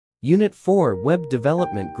Unit 4 Web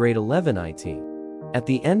Development Grade 11 IT. At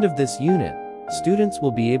the end of this unit, students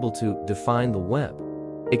will be able to define the web,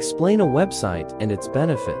 explain a website and its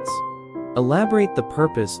benefits, elaborate the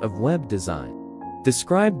purpose of web design,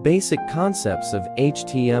 describe basic concepts of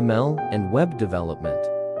HTML and web development,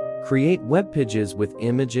 create web pages with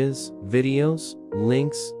images, videos,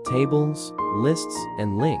 links, tables, lists,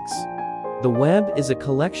 and links. The web is a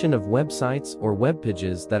collection of websites or web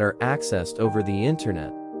pages that are accessed over the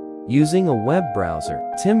internet using a web browser.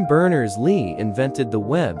 Tim Berners-Lee invented the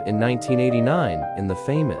web in 1989 in the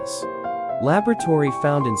famous laboratory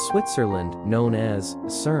found in Switzerland known as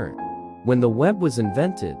CERN. When the web was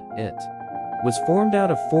invented, it was formed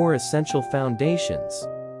out of four essential foundations: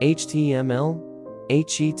 HTML,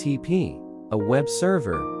 HTTP, a web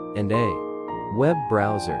server, and a web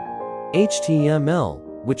browser. HTML,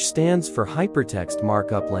 which stands for Hypertext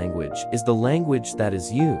Markup Language, is the language that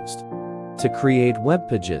is used to create web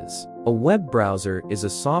pages. A web browser is a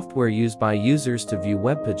software used by users to view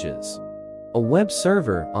web pages. A web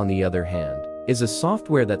server, on the other hand, is a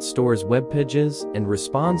software that stores web pages and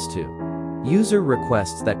responds to user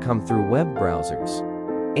requests that come through web browsers.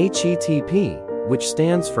 HTTP, which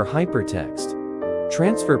stands for Hypertext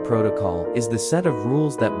Transfer Protocol, is the set of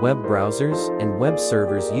rules that web browsers and web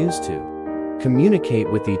servers use to communicate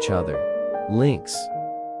with each other. Links.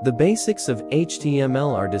 The basics of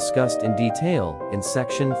HTML are discussed in detail in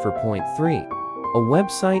section 4.3. A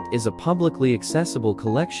website is a publicly accessible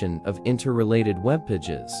collection of interrelated web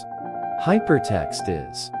pages. Hypertext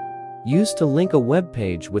is used to link a web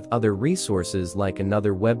page with other resources like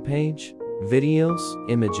another web page, videos,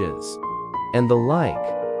 images, and the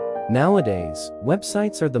like. Nowadays,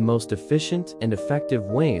 websites are the most efficient and effective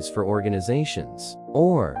ways for organizations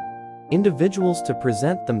or individuals to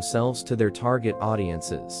present themselves to their target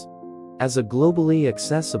audiences. As a globally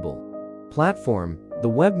accessible platform, the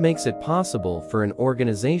web makes it possible for an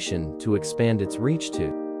organization to expand its reach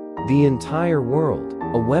to the entire world.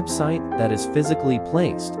 A website that is physically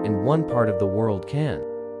placed in one part of the world can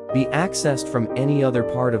be accessed from any other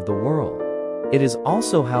part of the world. It is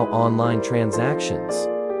also how online transactions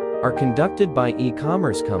are conducted by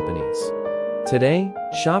e-commerce companies. Today,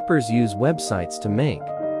 shoppers use websites to make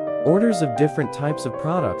orders of different types of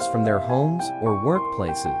products from their homes or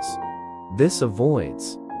workplaces. This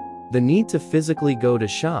avoids the need to physically go to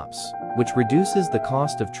shops, which reduces the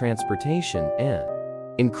cost of transportation and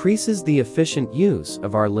increases the efficient use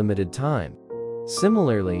of our limited time.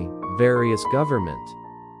 Similarly, various government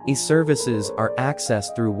e-services are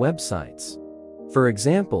accessed through websites. For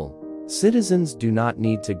example, citizens do not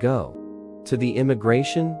need to go to the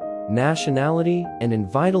Immigration, Nationality, and in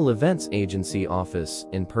Vital Events Agency office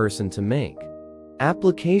in person to make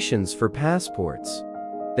applications for passports.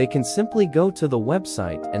 They can simply go to the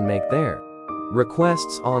website and make their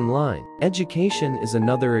requests online. Education is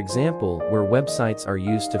another example where websites are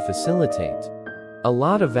used to facilitate a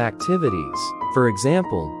lot of activities. For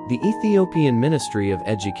example, the Ethiopian Ministry of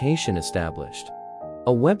Education established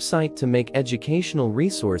a website to make educational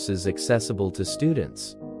resources accessible to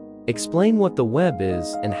students. Explain what the web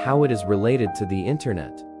is and how it is related to the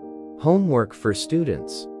internet. Homework for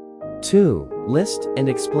students. 2. List and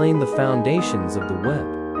explain the foundations of the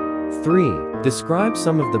web. 3. Describe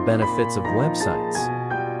some of the benefits of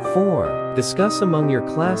websites. 4. Discuss among your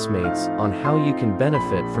classmates on how you can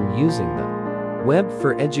benefit from using the web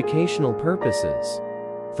for educational purposes.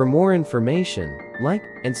 For more information, like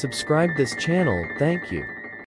and subscribe this channel. Thank you.